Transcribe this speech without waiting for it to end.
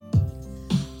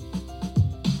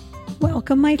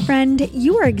Welcome, my friend.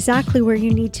 You are exactly where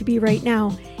you need to be right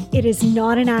now. It is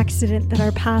not an accident that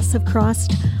our paths have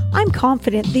crossed. I'm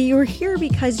confident that you are here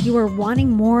because you are wanting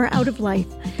more out of life.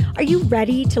 Are you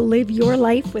ready to live your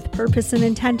life with purpose and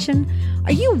intention?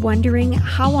 Are you wondering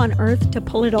how on earth to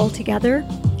pull it all together?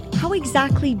 How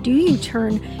exactly do you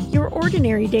turn your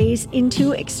ordinary days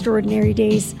into extraordinary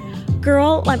days?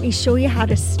 Girl, let me show you how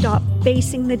to stop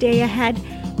facing the day ahead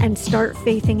and start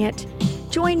faithing it.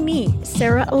 Join me,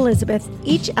 Sarah Elizabeth,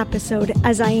 each episode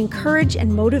as I encourage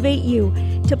and motivate you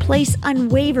to place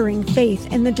unwavering faith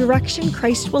in the direction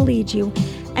Christ will lead you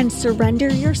and surrender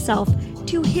yourself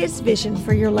to His vision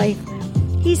for your life.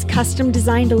 He's custom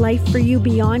designed a life for you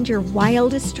beyond your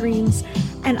wildest dreams,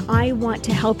 and I want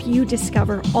to help you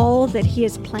discover all that He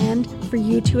has planned for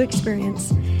you to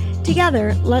experience.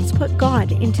 Together, let's put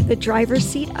God into the driver's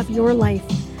seat of your life.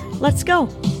 Let's go.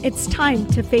 It's time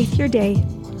to faith your day.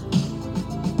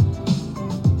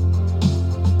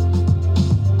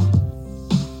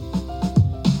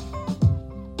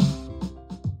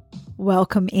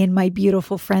 Welcome in, my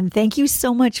beautiful friend. Thank you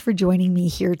so much for joining me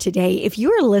here today. If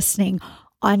you are listening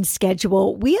on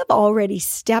schedule, we have already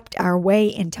stepped our way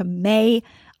into May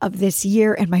of this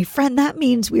year. And my friend, that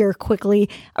means we are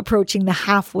quickly approaching the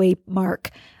halfway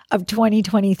mark of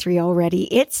 2023 already.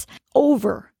 It's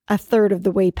over a third of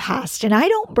the way past. And I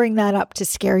don't bring that up to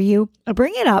scare you. I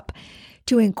bring it up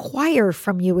to inquire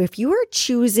from you if you are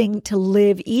choosing to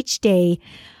live each day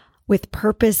with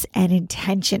purpose and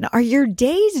intention. Are your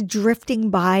days drifting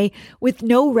by with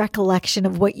no recollection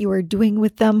of what you are doing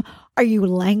with them? Are you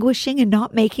languishing and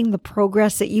not making the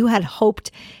progress that you had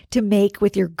hoped to make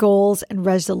with your goals and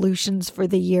resolutions for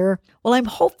the year? Well, I'm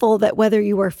hopeful that whether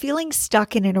you are feeling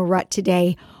stuck and in a rut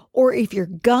today, or if you're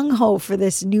gung-ho for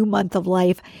this new month of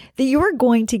life, that you are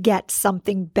going to get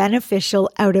something beneficial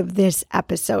out of this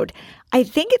episode. I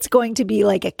think it's going to be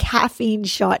like a caffeine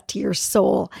shot to your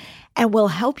soul and will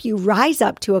help you rise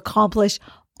up to accomplish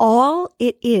all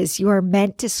it is you are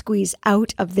meant to squeeze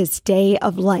out of this day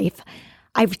of life.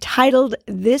 I've titled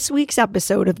this week's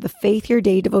episode of the Faith Your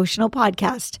Day devotional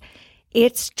podcast,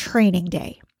 It's Training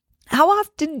Day. How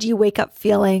often do you wake up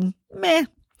feeling meh?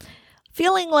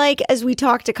 Feeling like, as we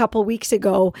talked a couple weeks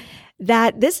ago,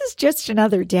 that this is just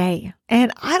another day.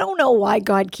 And I don't know why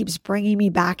God keeps bringing me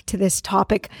back to this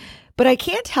topic, but I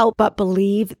can't help but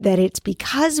believe that it's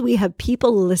because we have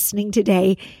people listening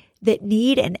today that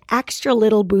need an extra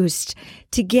little boost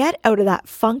to get out of that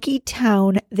funky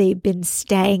town they've been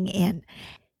staying in.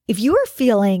 If you are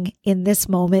feeling in this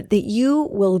moment that you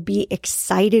will be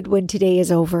excited when today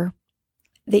is over,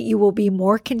 that you will be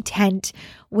more content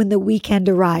when the weekend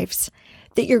arrives,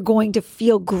 that you're going to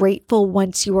feel grateful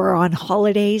once you are on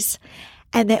holidays,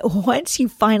 and that once you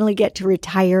finally get to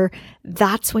retire,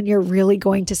 that's when you're really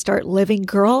going to start living.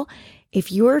 Girl,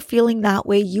 if you're feeling that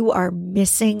way, you are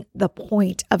missing the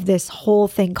point of this whole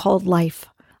thing called life.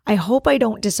 I hope I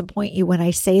don't disappoint you when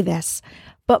I say this,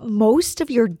 but most of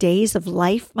your days of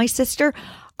life, my sister,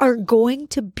 are going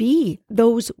to be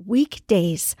those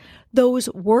weekdays,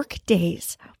 those work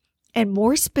days, and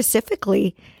more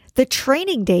specifically, the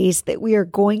training days that we are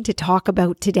going to talk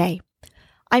about today.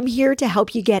 I'm here to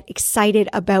help you get excited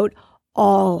about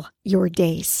all your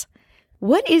days.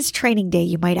 What is training day,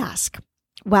 you might ask?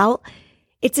 Well,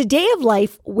 it's a day of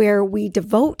life where we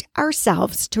devote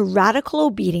ourselves to radical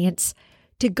obedience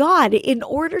to God in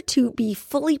order to be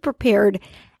fully prepared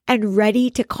and ready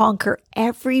to conquer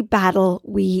every battle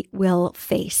we will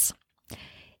face.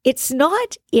 It's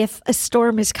not if a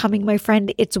storm is coming, my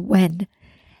friend, it's when.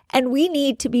 And we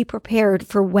need to be prepared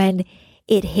for when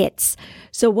it hits.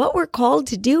 So what we're called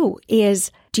to do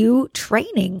is do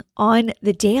training on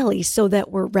the daily so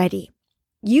that we're ready.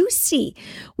 You see,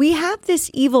 we have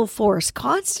this evil force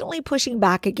constantly pushing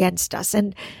back against us,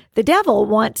 and the devil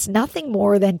wants nothing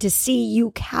more than to see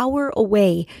you cower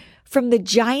away from the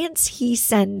giants he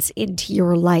sends into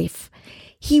your life.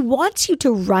 He wants you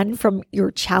to run from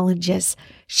your challenges,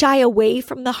 shy away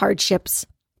from the hardships,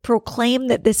 proclaim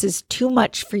that this is too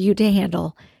much for you to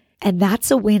handle, and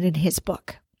that's a win in his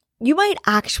book. You might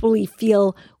actually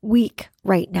feel weak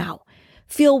right now,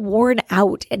 feel worn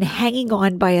out and hanging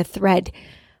on by a thread.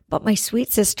 But my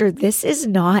sweet sister, this is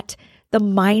not the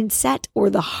mindset or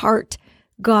the heart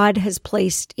God has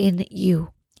placed in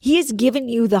you. He has given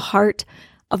you the heart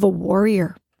of a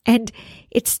warrior. And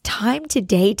it's time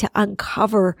today to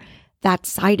uncover that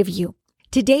side of you.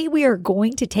 Today, we are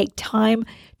going to take time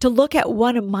to look at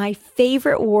one of my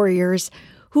favorite warriors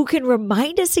who can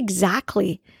remind us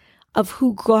exactly of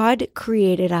who God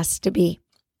created us to be.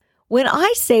 When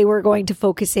I say we're going to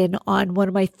focus in on one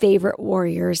of my favorite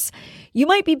warriors, you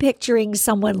might be picturing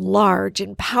someone large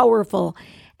and powerful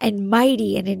and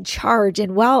mighty and in charge.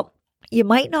 And well, you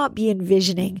might not be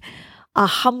envisioning a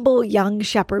humble young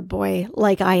shepherd boy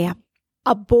like I am,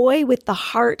 a boy with the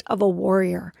heart of a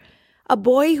warrior, a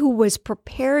boy who was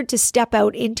prepared to step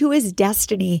out into his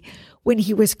destiny when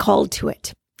he was called to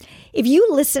it. If you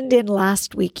listened in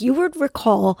last week, you would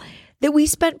recall that we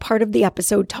spent part of the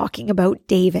episode talking about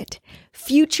David,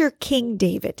 future King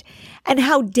David, and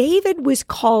how David was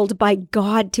called by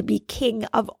God to be king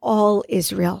of all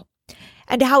Israel,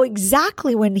 and how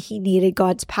exactly when he needed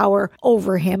God's power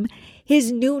over him,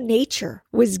 his new nature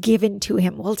was given to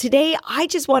him. Well, today I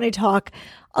just want to talk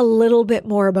a little bit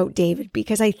more about David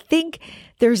because I think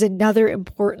there's another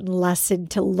important lesson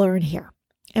to learn here.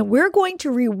 And we're going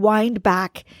to rewind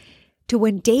back to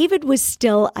when David was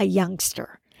still a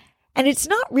youngster. And it's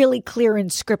not really clear in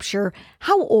scripture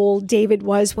how old David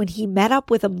was when he met up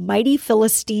with a mighty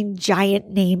Philistine giant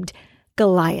named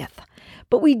Goliath.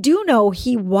 But we do know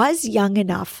he was young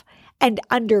enough and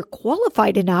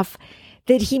underqualified enough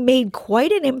that he made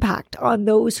quite an impact on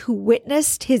those who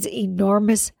witnessed his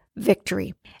enormous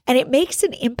victory. And it makes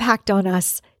an impact on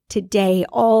us today,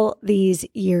 all these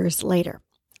years later.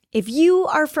 If you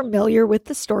are familiar with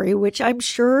the story, which I'm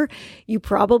sure you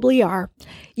probably are,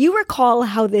 you recall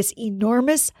how this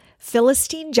enormous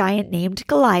Philistine giant named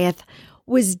Goliath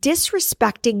was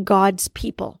disrespecting God's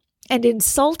people and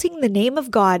insulting the name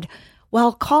of God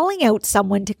while calling out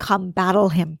someone to come battle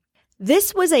him.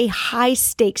 This was a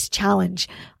high-stakes challenge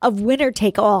of winner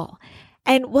take all.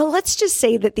 And well, let's just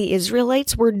say that the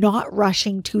Israelites were not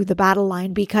rushing to the battle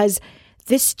line because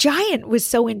this giant was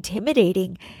so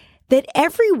intimidating that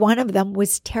every one of them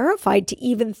was terrified to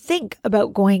even think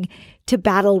about going to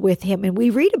battle with him. And we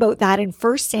read about that in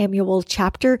 1 Samuel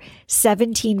chapter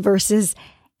 17, verses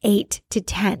 8 to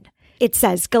 10. It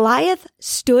says, Goliath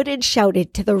stood and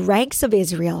shouted to the ranks of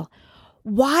Israel,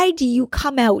 "Why do you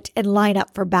come out and line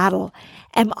up for battle?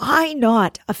 Am I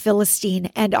not a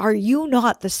Philistine, and are you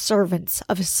not the servants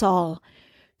of Saul?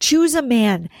 Choose a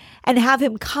man and have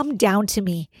him come down to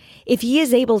me. If he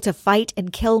is able to fight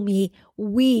and kill me,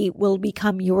 we will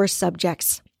become your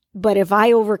subjects. But if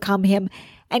I overcome him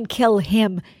and kill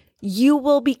him, you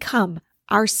will become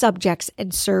our subjects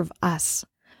and serve us."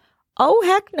 Oh,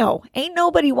 heck no. Ain't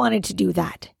nobody wanted to do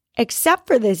that, except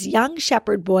for this young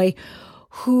shepherd boy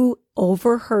who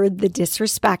overheard the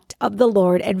disrespect of the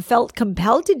Lord and felt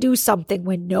compelled to do something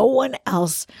when no one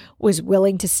else was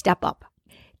willing to step up.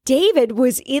 David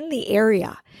was in the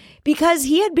area because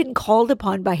he had been called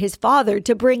upon by his father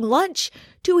to bring lunch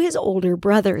to his older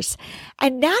brothers.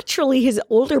 And naturally, his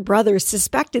older brothers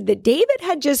suspected that David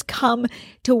had just come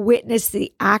to witness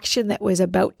the action that was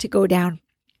about to go down.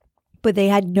 But they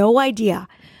had no idea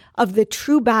of the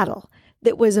true battle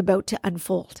that was about to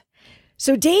unfold.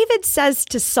 So David says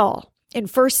to Saul in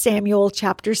 1 Samuel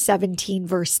chapter 17,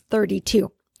 verse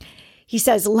 32, he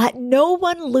says, "Let no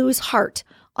one lose heart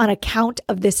on account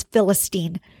of this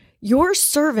Philistine. Your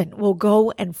servant will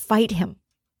go and fight him."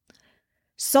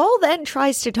 Saul then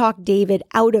tries to talk David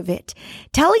out of it,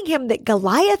 telling him that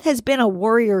Goliath has been a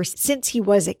warrior since he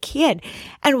was a kid,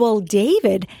 and while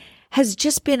David has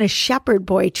just been a shepherd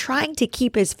boy trying to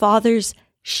keep his father's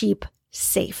sheep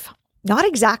safe. Not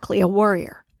exactly a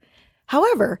warrior.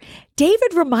 However,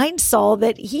 David reminds Saul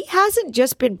that he hasn't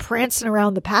just been prancing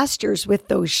around the pastures with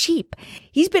those sheep.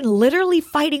 He's been literally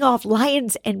fighting off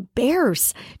lions and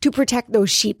bears to protect those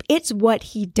sheep. It's what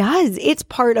he does. It's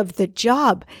part of the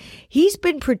job. He's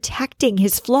been protecting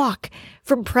his flock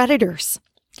from predators.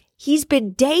 He's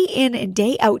been day in and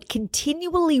day out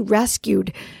continually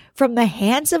rescued from the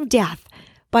hands of death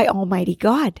by Almighty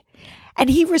God. And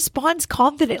he responds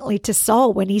confidently to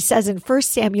Saul when he says in 1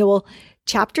 Samuel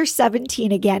chapter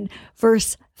 17 again,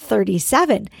 verse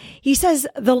 37, he says,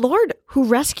 "The Lord who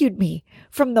rescued me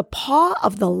from the paw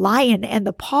of the lion and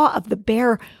the paw of the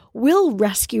bear will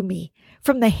rescue me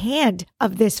from the hand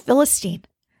of this Philistine."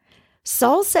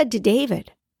 Saul said to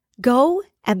David, "Go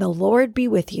and the Lord be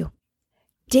with you."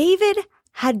 David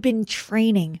had been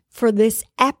training for this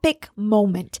epic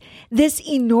moment, this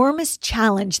enormous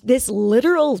challenge, this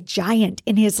literal giant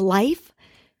in his life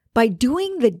by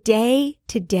doing the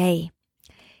day-to-day.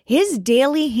 His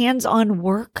daily hands-on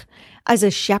work as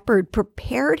a shepherd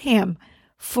prepared him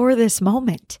for this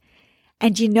moment.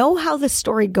 And you know how the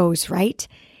story goes, right?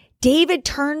 David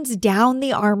turns down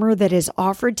the armor that is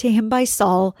offered to him by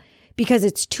Saul because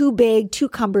it's too big, too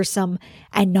cumbersome,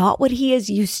 and not what he is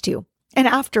used to. And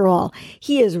after all,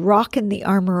 he is rocking the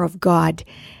armor of God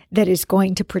that is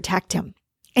going to protect him.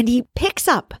 And he picks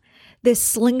up this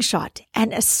slingshot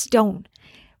and a stone,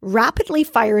 rapidly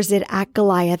fires it at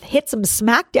Goliath, hits him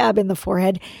smack dab in the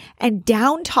forehead, and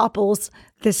down topples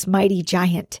this mighty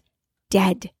giant.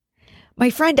 dead.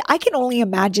 My friend, I can only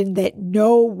imagine that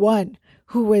no one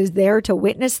who was there to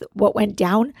witness what went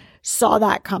down saw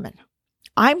that coming.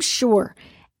 I'm sure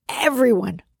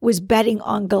everyone was betting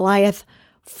on Goliath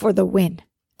for the win.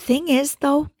 Thing is,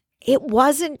 though, it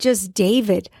wasn't just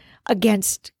David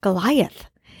against Goliath.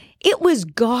 It was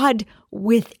God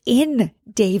within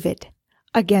David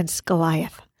against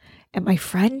Goliath. And my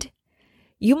friend,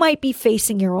 you might be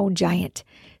facing your own giant,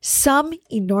 some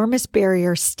enormous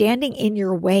barrier standing in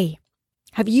your way.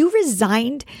 Have you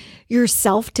resigned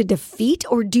yourself to defeat,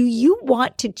 or do you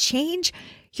want to change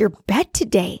your bet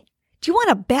today? Do you want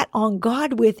to bet on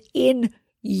God within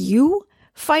you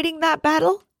fighting that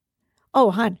battle?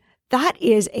 Oh, hon, that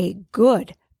is a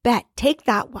good bet. Take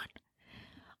that one.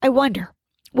 I wonder,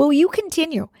 will you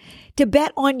continue to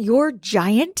bet on your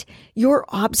giant, your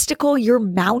obstacle, your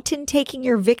mountain taking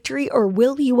your victory, or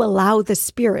will you allow the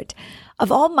Spirit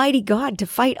of Almighty God to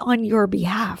fight on your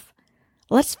behalf?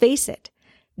 Let's face it,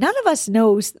 none of us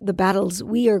knows the battles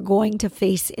we are going to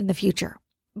face in the future,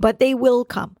 but they will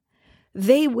come.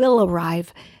 They will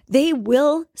arrive. They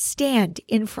will stand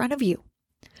in front of you.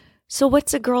 So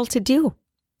what's a girl to do?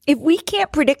 If we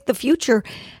can't predict the future,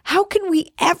 how can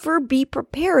we ever be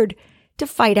prepared to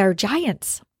fight our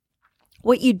giants?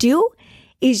 What you do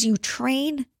is you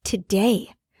train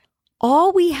today.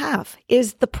 All we have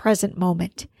is the present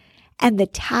moment and the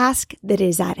task that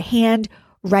is at hand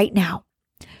right now.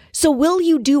 So will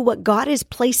you do what God is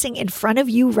placing in front of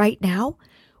you right now?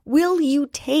 Will you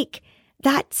take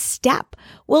that step?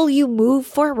 Will you move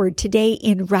forward today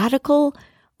in radical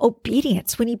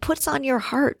obedience? When He puts on your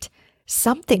heart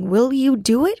something, will you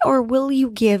do it, or will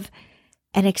you give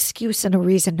an excuse and a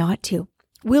reason not to?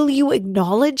 Will you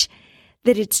acknowledge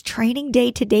that it's training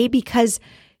day today, because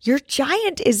your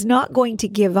giant is not going to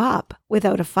give up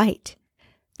without a fight?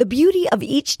 The beauty of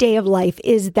each day of life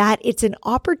is that it's an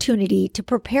opportunity to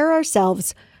prepare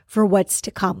ourselves for what's to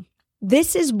come.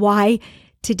 This is why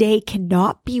today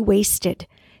cannot be wasted,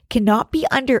 cannot be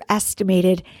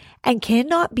underestimated, and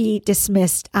cannot be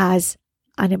dismissed as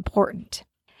unimportant.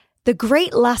 The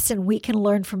great lesson we can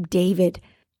learn from David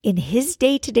in his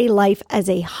day-to-day life as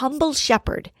a humble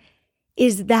shepherd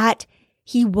is that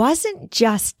he wasn't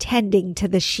just tending to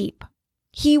the sheep.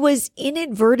 He was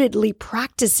inadvertently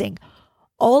practicing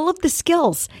all of the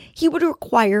skills he would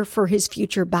require for his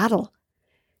future battle.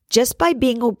 Just by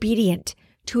being obedient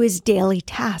to his daily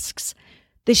tasks,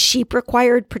 the sheep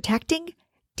required protecting,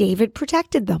 David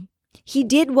protected them. He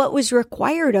did what was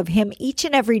required of him each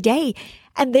and every day,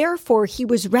 and therefore he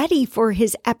was ready for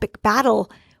his epic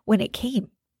battle when it came.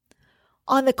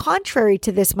 On the contrary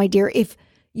to this, my dear, if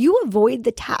you avoid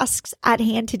the tasks at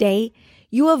hand today,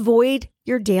 you avoid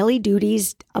your daily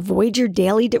duties, avoid your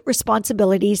daily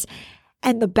responsibilities,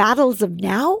 and the battles of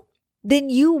now, then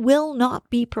you will not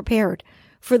be prepared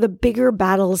for the bigger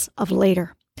battles of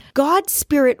later. God's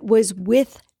Spirit was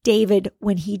with David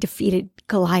when he defeated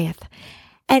Goliath,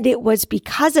 and it was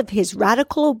because of his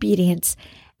radical obedience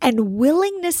and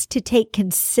willingness to take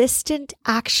consistent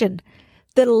action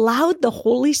that allowed the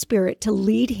Holy Spirit to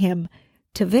lead him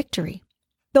to victory.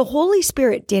 The Holy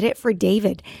Spirit did it for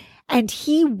David, and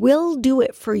He will do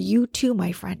it for you too,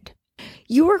 my friend.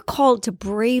 You are called to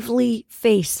bravely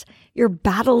face your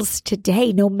battles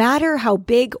today, no matter how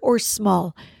big or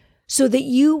small, so that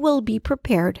you will be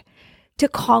prepared to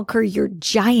conquer your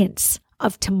giants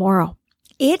of tomorrow.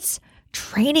 It's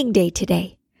training day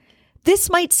today. This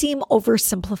might seem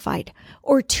oversimplified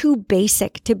or too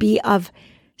basic to be of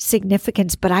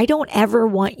significance, but I don't ever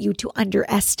want you to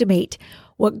underestimate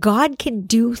what God can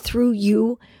do through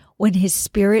you when His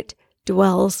Spirit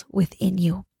dwells within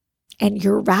you. And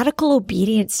your radical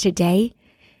obedience today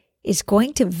is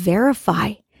going to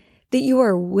verify that you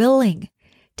are willing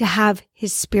to have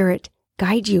His Spirit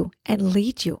guide you and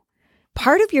lead you.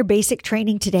 Part of your basic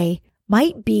training today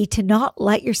might be to not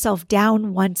let yourself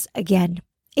down once again.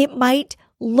 It might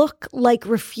look like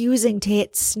refusing to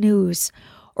hit snooze,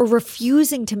 or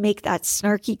refusing to make that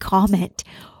snarky comment,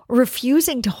 or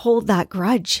refusing to hold that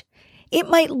grudge. It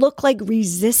might look like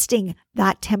resisting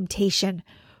that temptation,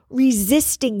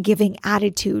 resisting giving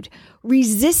attitude,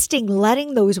 resisting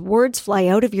letting those words fly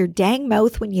out of your dang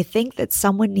mouth when you think that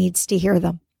someone needs to hear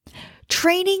them.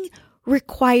 Training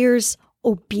requires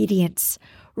obedience,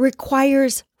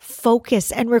 requires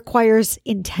focus, and requires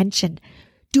intention.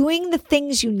 Doing the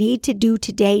things you need to do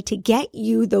today to get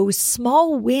you those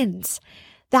small wins,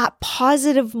 that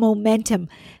positive momentum,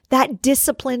 that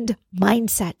disciplined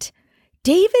mindset.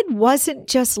 David wasn't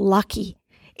just lucky.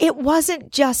 It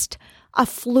wasn't just a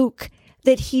fluke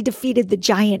that he defeated the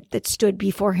giant that stood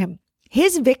before him.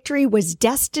 His victory was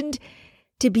destined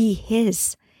to be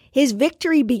his. His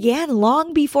victory began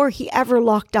long before he ever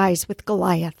locked eyes with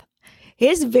Goliath.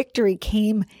 His victory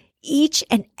came each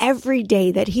and every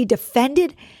day that he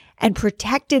defended and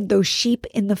protected those sheep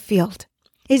in the field.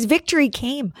 His victory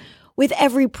came with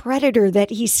every predator that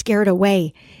he scared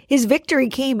away. His victory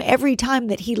came every time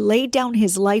that he laid down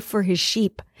his life for his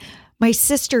sheep. My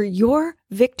sister, your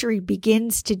victory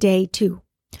begins today too.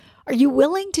 Are you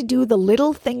willing to do the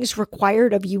little things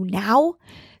required of you now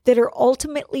that are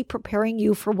ultimately preparing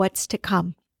you for what's to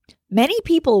come? Many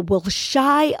people will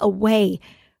shy away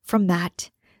from that.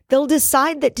 They'll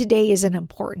decide that today isn't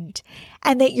important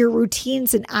and that your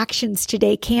routines and actions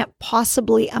today can't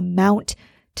possibly amount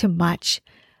to much.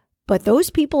 But those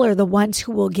people are the ones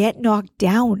who will get knocked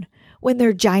down when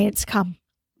their giants come.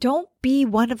 Don't be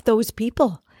one of those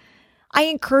people. I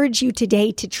encourage you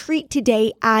today to treat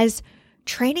today as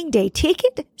training day. Take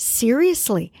it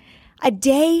seriously. A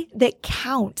day that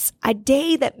counts, a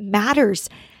day that matters,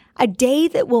 a day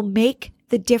that will make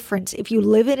the difference if you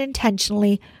live it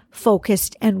intentionally,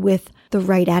 focused, and with the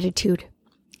right attitude.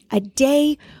 A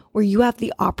day where you have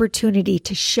the opportunity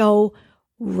to show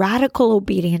radical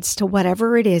obedience to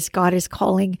whatever it is God is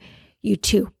calling you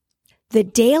to. The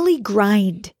daily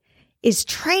grind is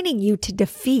training you to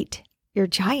defeat your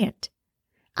giant.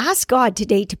 Ask God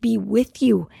today to be with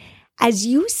you as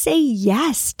you say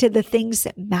yes to the things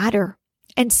that matter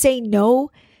and say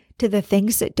no to the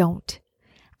things that don't.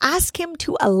 Ask Him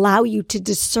to allow you to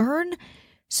discern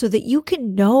so that you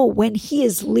can know when He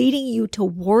is leading you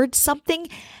towards something,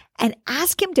 and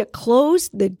ask Him to close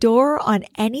the door on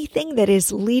anything that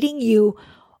is leading you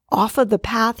off of the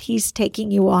path He's taking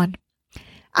you on.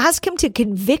 Ask Him to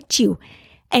convict you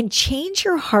and change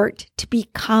your heart to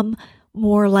become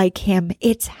more like Him.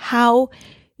 It's how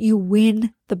you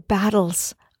win the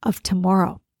battles of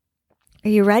tomorrow. Are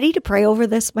you ready to pray over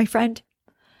this, my friend?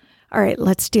 All right,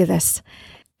 let's do this.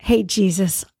 Hey,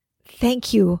 Jesus,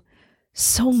 thank you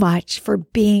so much for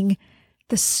being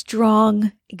the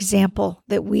strong example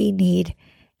that we need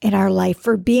in our life,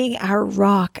 for being our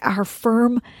rock, our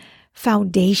firm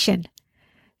foundation.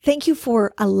 Thank you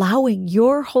for allowing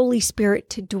your Holy Spirit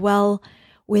to dwell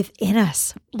within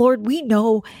us. Lord, we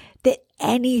know that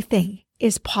anything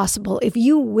is possible. If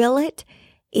you will it,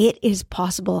 it is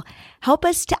possible. Help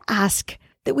us to ask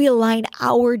that we align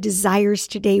our desires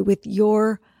today with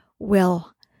your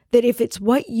will. That if it's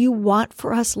what you want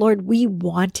for us, Lord, we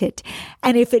want it.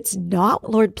 And if it's not,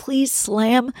 Lord, please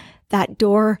slam that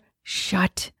door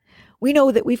shut. We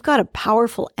know that we've got a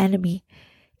powerful enemy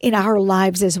in our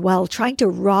lives as well, trying to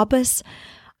rob us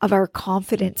of our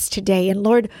confidence today. And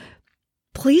Lord,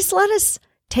 please let us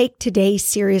take today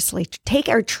seriously, take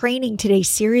our training today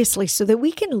seriously so that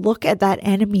we can look at that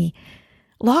enemy,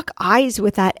 lock eyes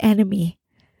with that enemy,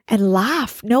 and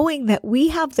laugh, knowing that we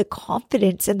have the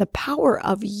confidence and the power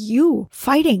of you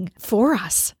fighting for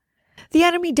us. The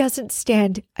enemy doesn't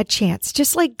stand a chance,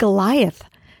 just like Goliath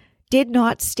did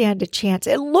not stand a chance.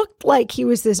 It looked like he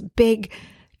was this big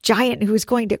giant who was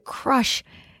going to crush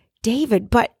David,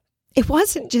 but it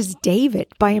wasn't just David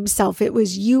by himself. It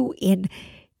was you in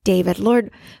David.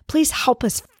 Lord, please help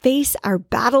us face our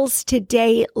battles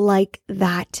today like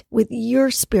that, with your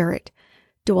Spirit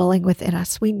dwelling within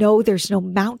us. We know there's no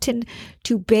mountain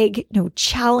too big, no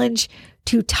challenge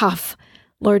too tough.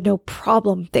 Lord, no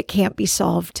problem that can't be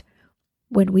solved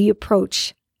when we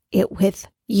approach it with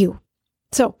you.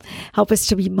 So help us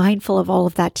to be mindful of all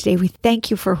of that today. We thank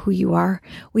you for who you are.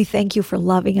 We thank you for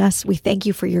loving us. We thank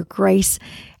you for your grace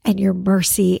and your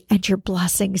mercy and your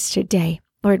blessings today.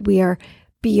 Lord, we are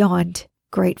beyond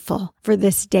grateful for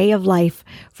this day of life,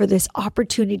 for this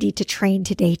opportunity to train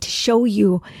today, to show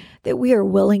you that we are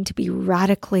willing to be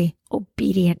radically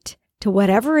obedient to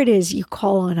whatever it is you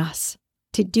call on us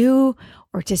to do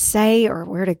or to say or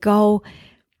where to go.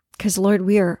 Because Lord,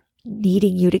 we are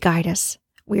needing you to guide us.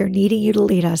 We are needing you to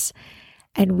lead us.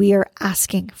 And we are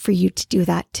asking for you to do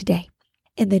that today.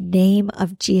 In the name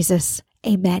of Jesus,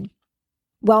 amen.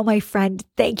 Well, my friend,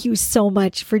 thank you so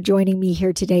much for joining me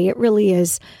here today. It really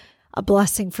is a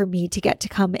blessing for me to get to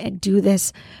come and do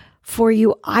this for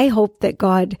you. I hope that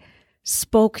God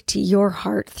spoke to your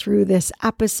heart through this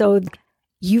episode.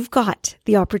 You've got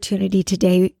the opportunity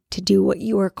today to do what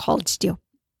you are called to do.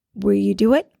 Will you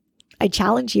do it? I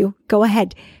challenge you. Go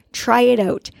ahead. Try it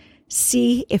out.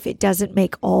 See if it doesn't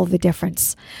make all the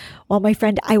difference. Well, my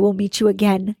friend, I will meet you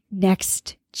again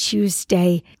next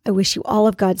Tuesday. I wish you all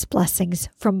of God's blessings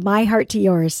from my heart to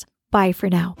yours. Bye for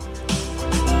now.